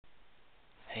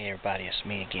Hey everybody, it's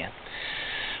me again.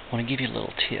 I want to give you a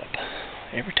little tip.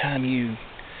 Every time you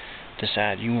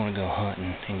decide you want to go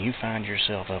hunting and you find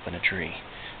yourself up in a tree,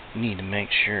 you need to make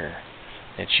sure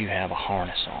that you have a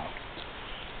harness on.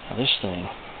 Now this thing,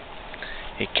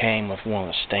 it came with one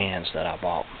of the stands that I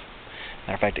bought.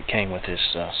 Matter of fact, it came with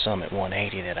this Summit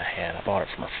 180 that I had. I bought it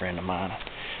from a friend of mine.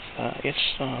 It's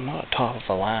not a top of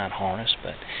the line harness,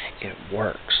 but it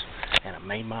works. And I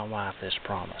made my wife this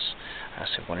promise. I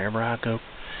said, whenever I go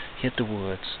hit the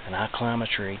woods and I climb a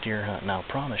tree deer hunting, I'll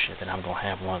promise you that I'm going to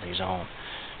have one of these on,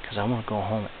 because I want to go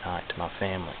home at night to my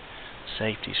family.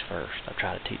 Safety's first. I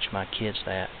try to teach my kids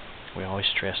that. We always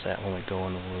stress that when we go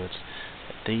in the woods,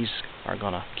 that these are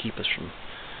going to keep us from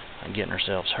getting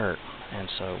ourselves hurt. And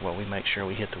so, well, we make sure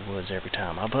we hit the woods every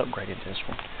time. I've upgraded this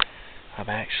one. I've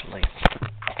actually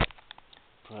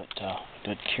put a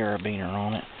good carabiner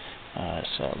on it.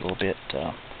 It's a little bit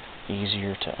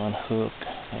easier to unhook.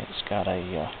 It's got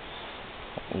a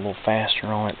little faster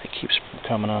on it that keeps from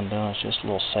coming undone. It's just a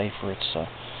little safer. It's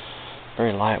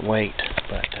very lightweight,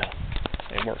 but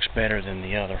it works better than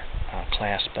the other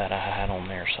clasp that I had on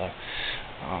there. So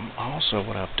also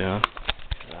what I've done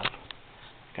is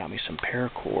I've got me some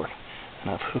paracord, and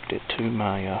I've hooked it to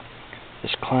my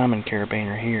this climbing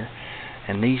carabiner here.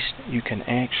 And these, you can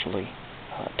actually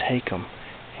take them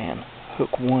and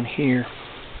hook one here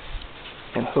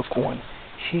and hook one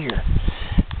here,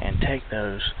 and take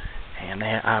those, and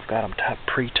I've got them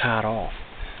pre-tied off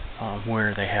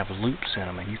where they have loops in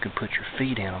them, and you can put your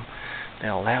feet in them.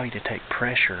 They'll allow you to take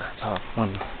pressure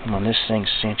when this thing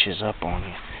cinches up on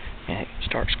you and it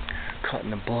starts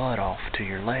cutting the blood off to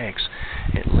your legs.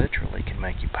 It literally can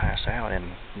make you pass out,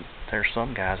 and there's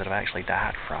some guys that have actually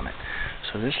died from it.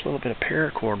 So this little bit of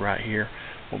paracord right here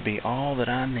will be all that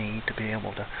I need to be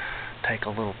able to take a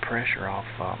little pressure off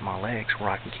my legs,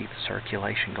 where I can keep the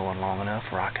circulation going long enough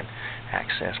where I can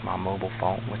access my mobile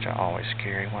phone, which I always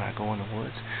carry when I go in the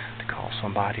woods, to call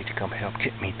somebody to come help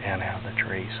get me down out of the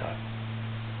tree. So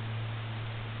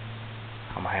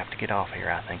I'm going to have to get off here.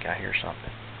 I think I hear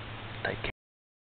something. Take care.